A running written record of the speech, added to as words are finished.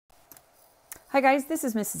Hi guys, this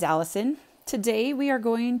is Mrs. Allison. Today we are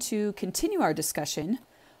going to continue our discussion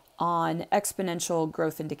on exponential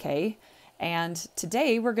growth and decay, and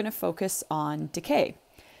today we're going to focus on decay.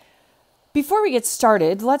 Before we get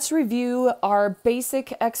started, let's review our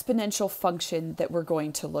basic exponential function that we're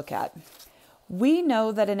going to look at. We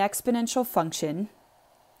know that an exponential function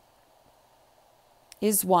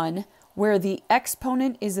is one where the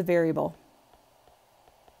exponent is a variable.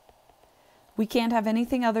 We can't have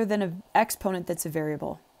anything other than an exponent that's a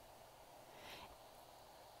variable.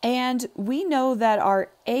 And we know that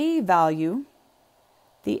our a value,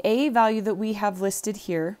 the a value that we have listed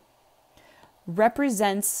here,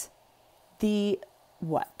 represents the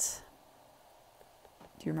what?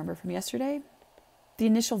 Do you remember from yesterday? The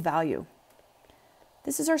initial value.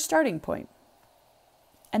 This is our starting point.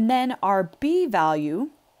 And then our b value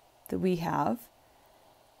that we have,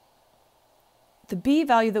 the b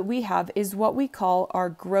value that we have is what we call our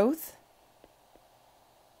growth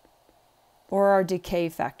or our decay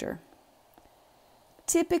factor.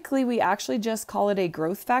 Typically, we actually just call it a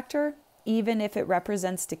growth factor, even if it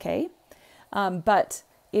represents decay, but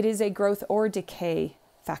it is a growth or decay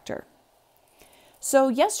factor. So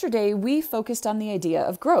yesterday, we focused on the idea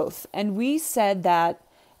of growth, and we said that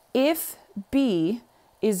if b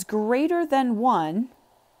is greater than 1,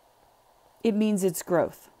 it means it's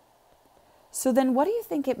growth. So then what do you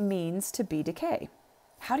think it means to be decay?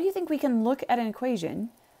 How do you think we can look at an equation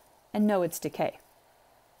and know it's decay?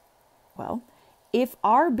 Well, if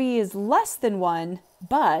RB is less than 1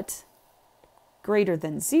 but greater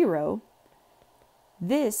than 0,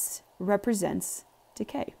 this represents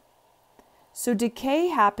decay. So decay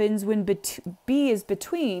happens when b is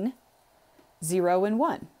between 0 and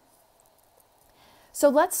 1. So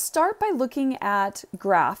let's start by looking at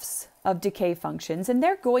graphs of decay functions, and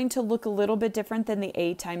they're going to look a little bit different than the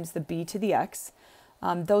a times the b to the x.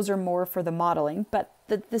 Those are more for the modeling, but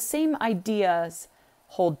the same ideas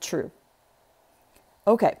hold true.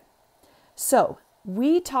 Okay, so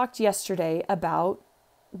we talked yesterday about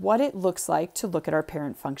what it looks like to look at our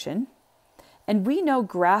parent function, and we know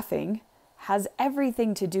graphing has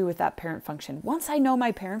everything to do with that parent function. Once I know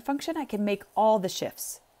my parent function, I can make all the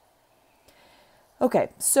shifts. Okay,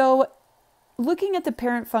 so looking at the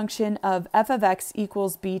parent function of f of x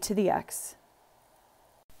equals b to the x,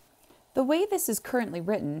 the way this is currently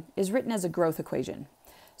written is written as a growth equation.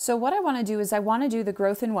 So what I want to do is I want to do the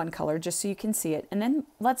growth in one color just so you can see it, and then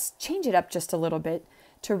let's change it up just a little bit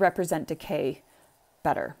to represent decay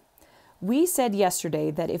better. We said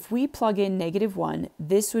yesterday that if we plug in -1,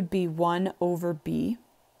 this would be 1 over b,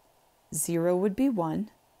 0 would be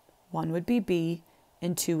 1, 1 would be b,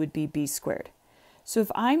 and 2 would be b squared. So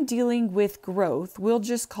if I'm dealing with growth, we'll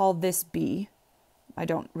just call this b. I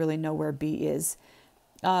don't really know where b is.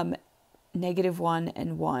 -1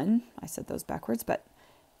 and 1. I said those backwards, but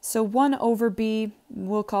so 1 over b,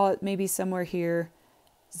 we'll call it maybe somewhere here.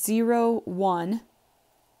 0, 1.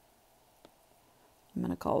 I'm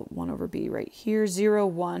going to call 1 over b right here. 0,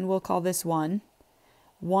 1, we'll call this 1.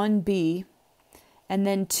 1b. And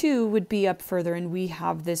then 2 would be up further, and we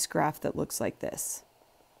have this graph that looks like this.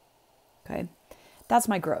 Okay. That's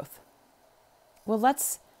my growth. Well,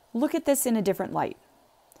 let's look at this in a different light.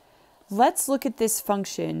 Let's look at this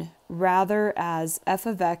function rather as f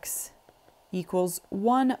of x equals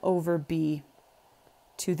 1 over b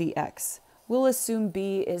to the x. We'll assume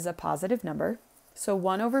b is a positive number, so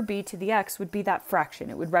 1 over b to the x would be that fraction.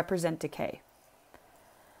 It would represent decay.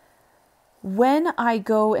 When I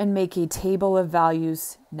go and make a table of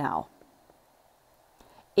values now,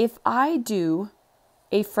 if I do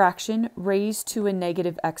a fraction raised to a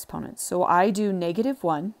negative exponent. So I do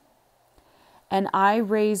 -1, and I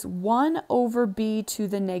raise 1 over b to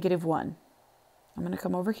the -1. I'm going to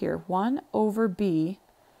come over here. 1 over b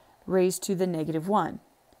raised to the -1.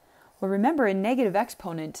 Well, remember, a negative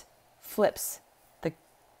exponent flips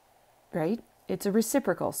right? It's a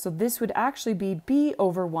reciprocal. So this would actually be b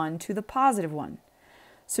over 1 to the +1.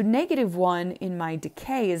 So -1 in my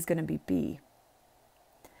decay is going to be b.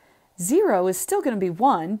 0 is still going to be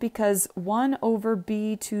 1 because 1 over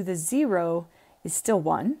b to the 0 is still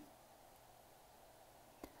 1.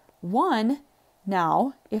 1,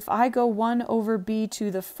 now, if I go 1 over b to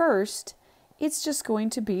the first, it's just going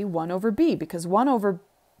to be 1 over b because 1 over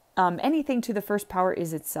anything to the first power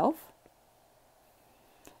is itself.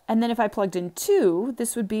 And then if I plugged in 2,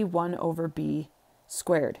 this would be 1 over b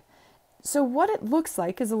squared. So what it looks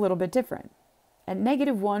like is a little bit different. At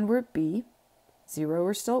 -1, we're at b. 0,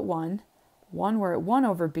 we're still at 1. 1, we're at 1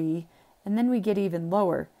 over b. And then we get even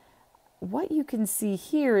lower. What you can see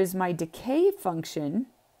here is my decay function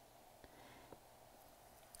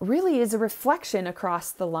really is a reflection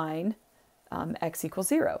across the line x equals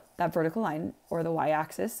 0, that vertical line or the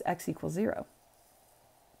y-axis, x equals 0.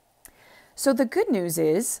 So the good news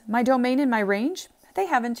is my domain and my range, they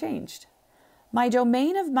haven't changed. My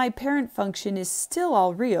domain of my parent function is still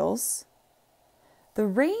all reals. The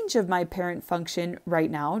range of my parent function right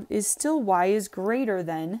now is still y is greater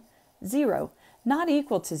than 0, not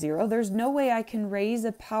equal to 0. There's no way I can raise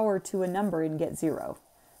a power to a number and get 0.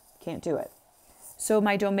 Can't do it. So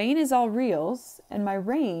my domain is all reals and my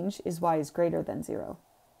range is y is greater than 0.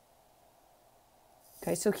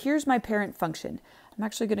 Okay, so here's my parent function. I'm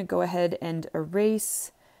actually going to go ahead and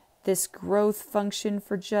erase this growth function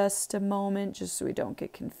for just a moment, just so we don't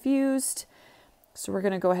get confused. So we're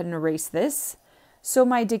going to go ahead and erase this. So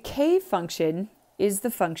my decay function is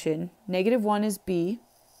the function, -1 is b,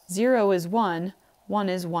 0 is 1, 1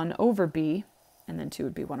 is 1 over b, and then 2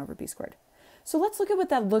 would be 1 over b squared. So let's look at what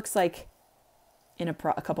that looks like in a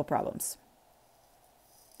couple problems.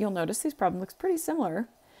 You'll notice these problems look pretty similar.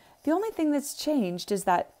 The only thing that's changed is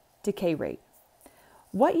that decay rate.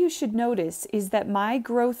 What you should notice is that my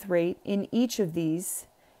growth rate in each of these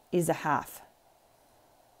is a half.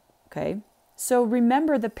 Okay, so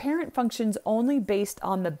remember the parent function's only based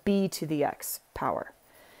on the b to the x power.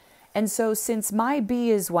 And so since my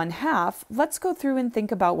b is 1/2, let's go through and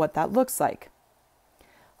think about what that looks like.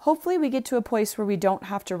 Hopefully we get to a place where we don't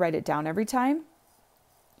have to write it down every time.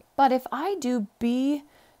 But if I do b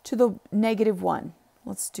to the -1,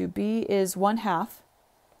 let's do b is 1/2,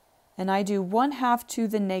 and I do 1/2 to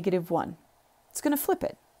the -1. It's going to flip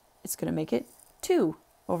it. It's going to make it 2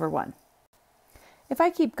 over 1. If I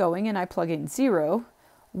keep going and I plug in 0,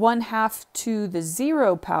 1/2 to the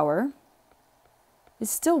 0 power is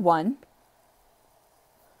still 1.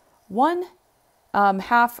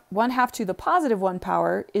 1/2 to the +1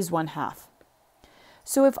 power is 1/2.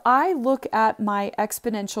 So if I look at my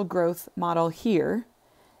exponential growth model here,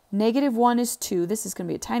 -1 is 2. This is going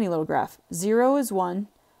to be a tiny little graph. 0 is 1.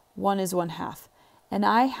 1 is 1/2. And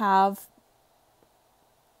I have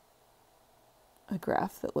a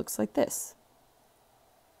graph that looks like this.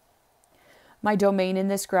 My domain in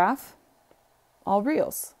this graph, all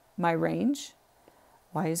reals. My range,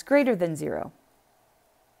 y is greater than 0.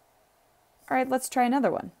 All right, let's try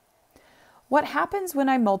another one. What happens when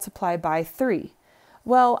I multiply by 3?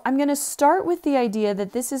 Well, I'm going to start with the idea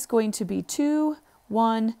that this is going to be 2,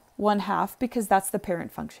 1, 1/2, because that's the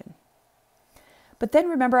parent function. But then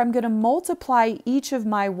remember, I'm going to multiply each of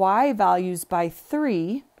my y values by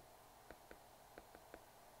 3.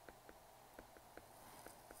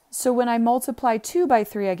 So when I multiply 2 by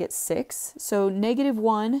 3, I get 6. So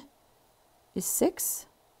 -1 is 6.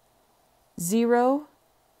 0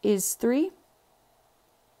 is 3.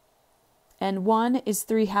 And 1 is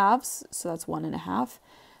 3/2, so that's 1.5.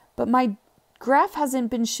 But my graph hasn't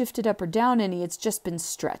been shifted up or down any, it's just been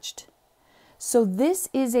stretched. So this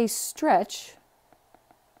is a stretch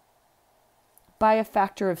by a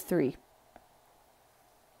factor of 3.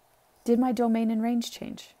 Did my domain and range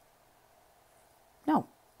change? No.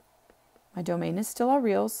 My domain is still all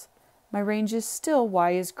reals. My range is still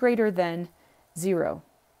y is greater than 0.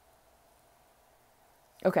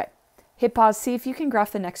 Okay, hit pause, see if you can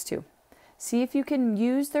graph the next two. See if you can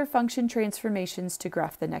use their function transformations to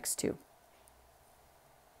graph the next two.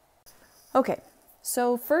 Okay,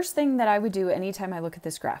 so first thing that I would do anytime I look at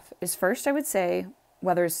this graph is first I would say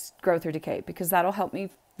whether it's growth or decay, because that'll help me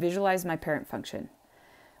visualize my parent function.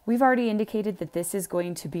 We've already indicated that this is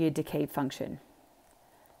going to be a decay function.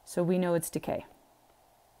 So we know it's decay.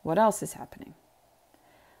 What else is happening?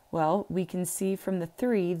 Well, we can see from the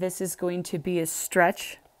 3, this is going to be a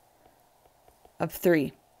stretch of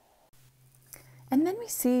 3. And then we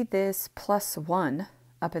see this +1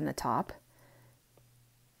 up in the top.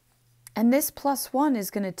 And this +1 is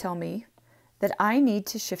going to tell me that I need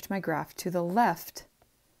to shift my graph to the left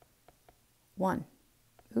 1.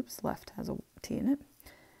 Oops, left has a T in it.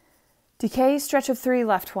 Decay, stretch of 3,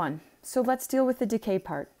 left 1. So let's deal with the decay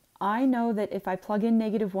part. I know that if I plug in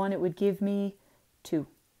 -1, it would give me 2.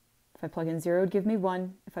 If I plug in 0, it would give me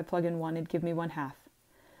 1. If I plug in 1, it'd give me 1/2.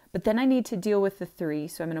 But then I need to deal with the 3,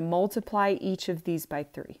 so I'm going to multiply each of these by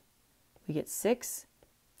 3. We get 6,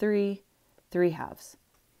 3, 3/2.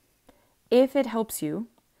 If it helps you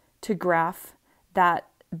to graph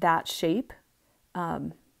that shape,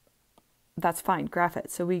 that's fine, graph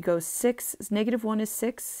it. So we go 6, -1 is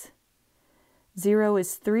 6, 0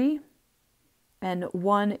 is 3, and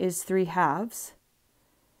 1 is 3/2.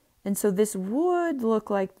 And so this would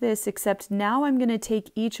look like this, except now I'm going to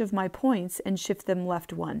take each of my points and shift them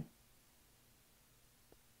left 1.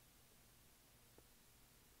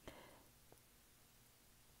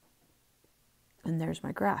 And there's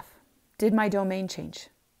my graph. Did my domain change?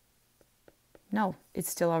 No, it's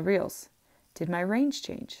still all reals. Did my range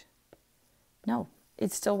change? No,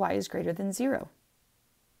 it's still y is greater than 0.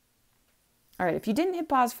 All right, if you didn't hit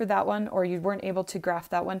pause for that one or you weren't able to graph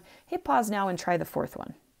that one, hit pause now and try the fourth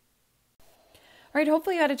one. All right,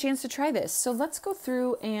 hopefully you had a chance to try this. So let's go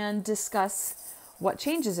through and discuss what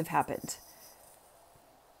changes have happened.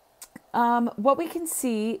 What we can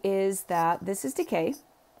see is that this is decay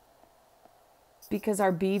because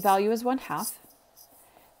our b value is 1/2.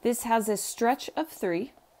 This has a stretch of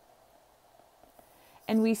 3.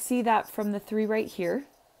 And we see that from the 3 right here.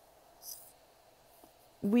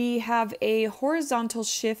 We have a horizontal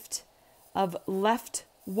shift of left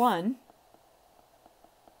 1.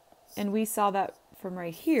 And we saw that from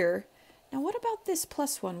right here. Now what about this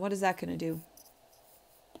plus 1? What is that going to do?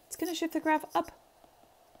 It's going to shift the graph up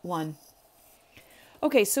 1.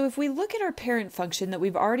 Okay, so if we look at our parent function that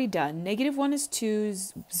we've already done, -1 is 2,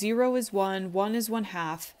 0 is 1, 1 is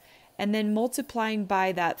 1/2, and then multiplying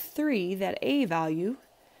by that 3, that a value,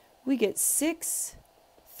 we get 6,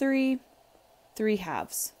 3,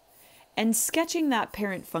 3/2. And sketching that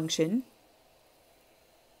parent function,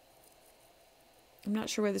 I'm not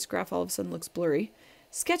sure why this graph all of a sudden looks blurry.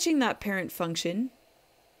 Sketching that parent function,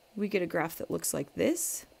 we get a graph that looks like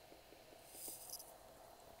this.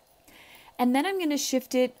 And then I'm going to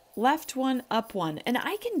shift it left 1, up 1. And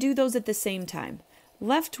I can do those at the same time.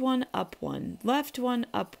 Left 1, up 1, left 1,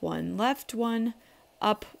 up 1, left 1,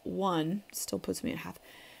 up 1. Still puts me at half.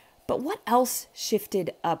 But what else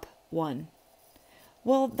shifted up 1?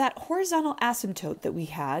 Well, that horizontal asymptote that we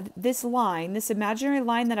had, this line, this imaginary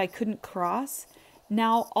line that I couldn't cross,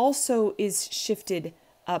 now also is shifted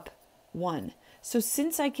up 1. So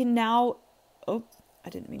since I can now, oh, I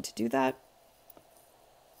didn't mean to do that.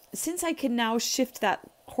 Since I can now shift that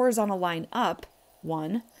horizontal line up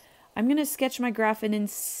 1, I'm going to sketch my graph, and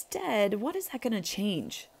instead, what is that going to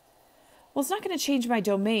change? Well, it's not going to change my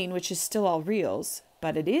domain, which is still all reals,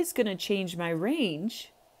 but it is going to change my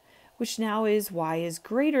range, which now is y is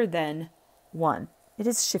greater than 1. It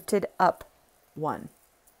is shifted up 1.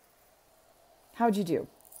 How'd you do?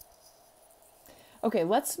 Okay,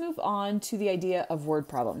 let's move on to the idea of word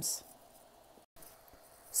problems.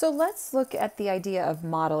 So let's look at the idea of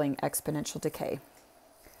modeling exponential decay.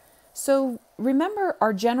 So remember,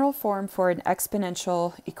 our general form for an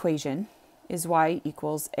exponential equation is y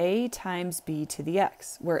equals a times b to the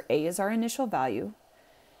x, where a is our initial value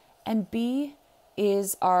and b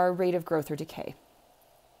is our rate of growth or decay.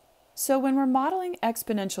 So when we're modeling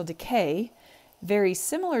exponential decay, very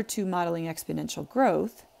similar to modeling exponential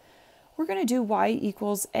growth, we're going to do y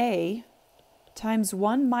equals a times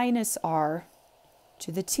 1 minus r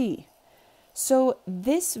to the t. So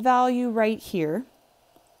this value right here,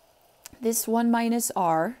 this 1 minus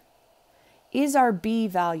r, is our b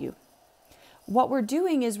value. What we're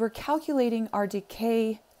doing is we're calculating our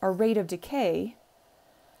decay, our rate of decay,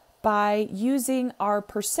 by using our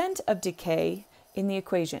percent of decay in the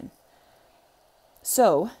equation.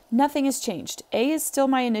 So nothing has changed. A is still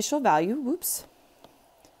my initial value. Whoops.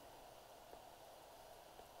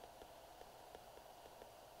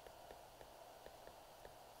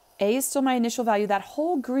 A is still my initial value. That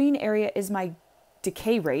whole green area is my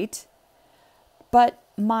decay rate, but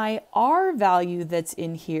my R value that's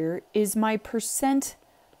in here is my percent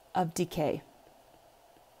of decay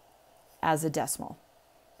as a decimal,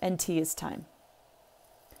 and T is time.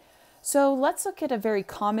 So let's look at a very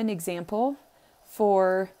common example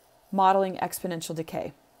for modeling exponential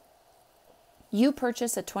decay. You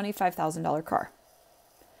purchase a $25,000 car.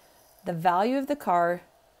 The value of the car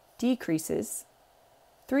decreases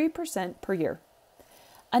 3% per year.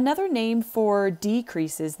 Another name for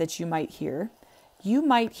decreases that you might hear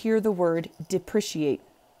the word depreciate.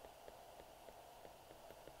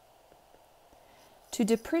 To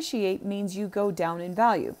depreciate means you go down in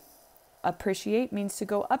value. Appreciate means to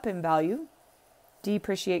go up in value.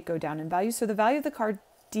 Depreciate, go down in value. So the value of the car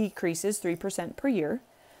decreases 3% per year.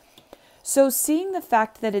 So seeing the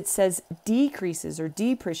fact that it says decreases or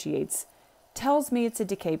depreciates tells me it's a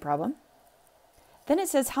decay problem. Then it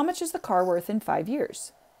says, how much is the car worth in 5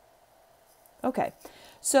 years? Okay,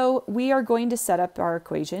 so we are going to set up our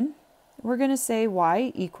equation. We're going to say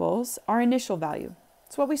y equals our initial value.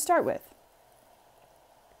 That's what we start with.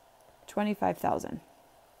 25,000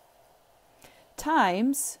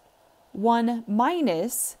 times 1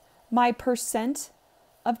 minus my percent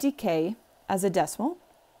of decay as a decimal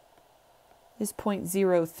is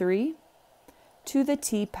 0.03 to the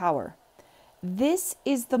t power. This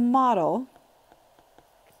is the model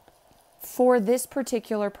for this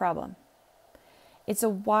particular problem. It's a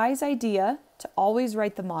wise idea to always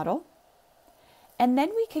write the model, and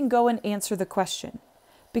then we can go and answer the question.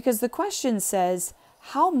 because the question says,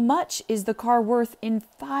 how much is the car worth in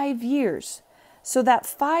 5 years? So that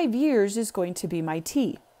 5 years is going to be my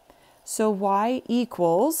t. So y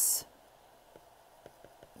equals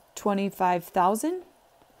 25,000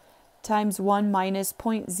 times 1 minus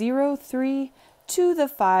 0.03 to the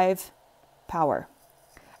 5 power.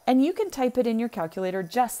 And you can type it in your calculator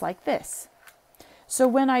just like this. So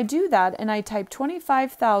when I do that and I type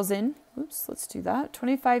 25,000, let's do that,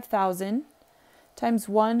 25,000 times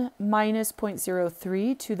 1 minus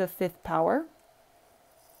 0.03 to the 5th power,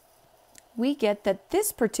 we get that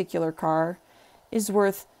this particular car is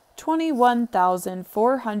worth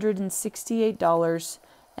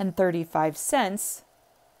 $21,468.35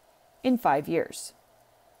 in 5 years.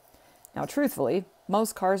 Now, truthfully,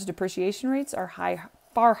 most cars' depreciation rates are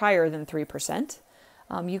far higher than 3%.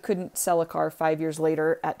 You couldn't sell a car 5 years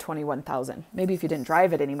later at 21,000. Maybe if you didn't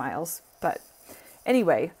drive it any miles. But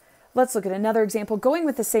anyway, let's look at another example going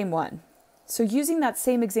with the same one. So using that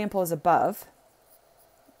same example as above,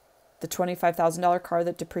 the $25,000 car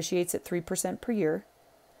that depreciates at 3% per year,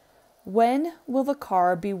 when will the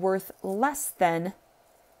car be worth less than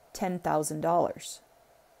 $10,000?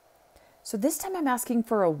 So this time I'm asking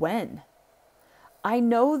for a when. I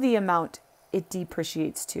know the amount it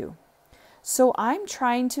depreciates to. So I'm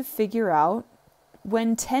trying to figure out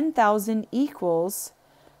when 10,000 equals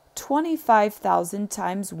 25,000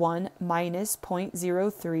 times 1 minus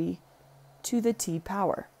 0.03 to the t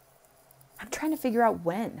power. I'm trying to figure out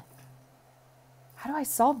when. How do I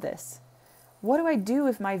solve this? What do I do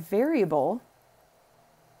if my variable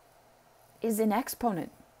is an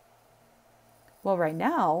exponent? Well, right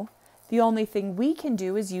now, the only thing we can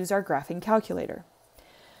do is use our graphing calculator.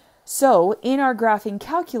 So in our graphing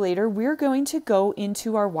calculator, we're going to go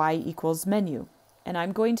into our y equals menu. And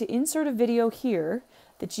I'm going to insert a video here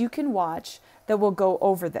that you can watch that will go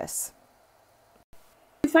over this.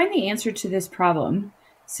 To find the answer to this problem,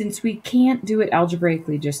 since we can't do it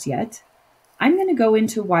algebraically just yet, I'm going to go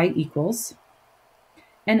into y equals,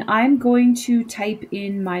 and I'm going to type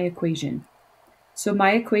in my equation. So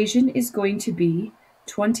my equation is going to be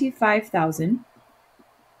 25,000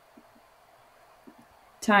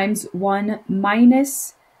 times 1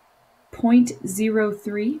 minus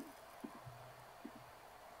 0.03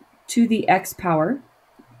 to the x power.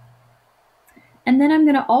 And then I'm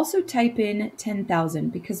going to also type in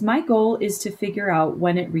 10,000 because my goal is to figure out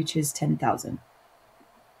when it reaches 10,000.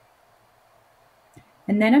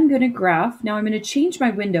 And then I'm going to graph. Now I'm going to change my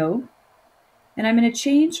window, and I'm going to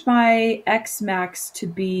change my x max to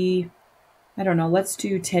be, I don't know, let's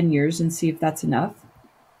do 10 years and see if that's enough.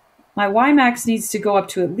 My y max needs to go up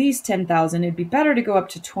to at least 10,000. It'd be better to go up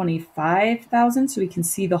to 25,000 so we can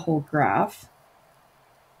see the whole graph.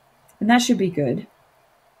 And that should be good.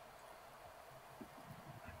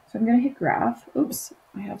 So I'm going to hit graph. Oops,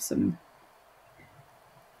 I have some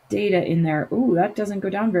data in there. Ooh, that doesn't go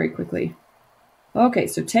down very quickly. Okay,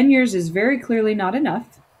 so 10 years is very clearly not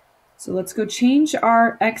enough. So let's go change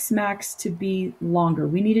our x max to be longer.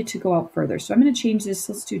 We need it to go out further. So I'm going to change this.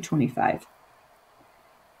 Let's do 25.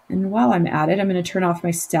 And while I'm at it, I'm going to turn off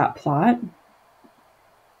my stat plot.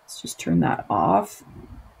 Let's just turn that off.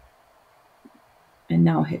 And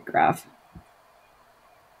now hit graph.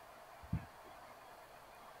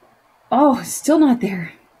 Oh, still not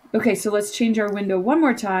there. Okay, so let's change our window one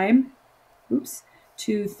more time. Oops,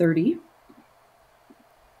 to 30.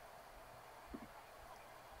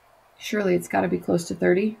 Surely it's got to be close to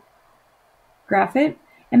 30. Graph it.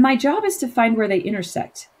 And my job is to find where they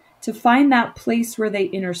intersect. To find that place where they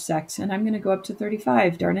intersect. And I'm going to go up to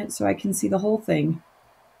 35, darn it, so I can see the whole thing.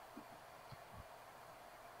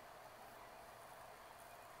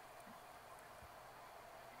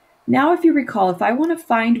 Now, if you recall, if I want to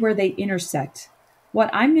find where they intersect, what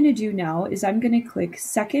I'm going to do now is I'm going to click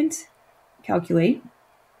Second, Calculate,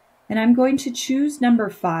 and I'm going to choose number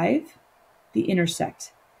 5, the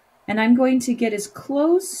intersect. And I'm going to get as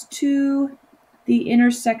close to the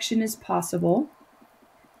intersection as possible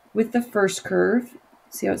with the first curve.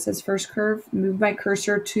 See how it says first curve? Move my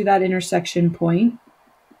cursor to that intersection point.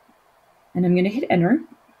 And I'm going to hit enter.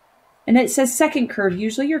 And it says second curve.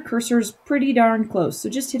 Usually your cursor is pretty darn close. So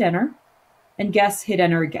just hit enter and guess, hit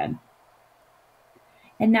enter again.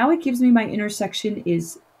 And now it gives me my intersection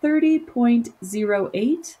is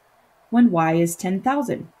 30.08 when y is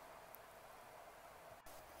 10,000.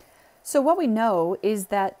 So what we know is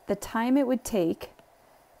that the time it would take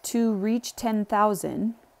to reach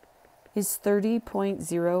 10,000 is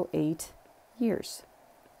 30.08 years.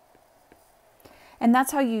 And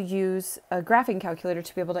that's how you use a graphing calculator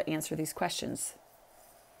to be able to answer these questions.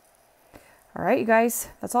 All right, you guys,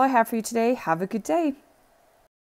 that's all I have for you today. Have a good day.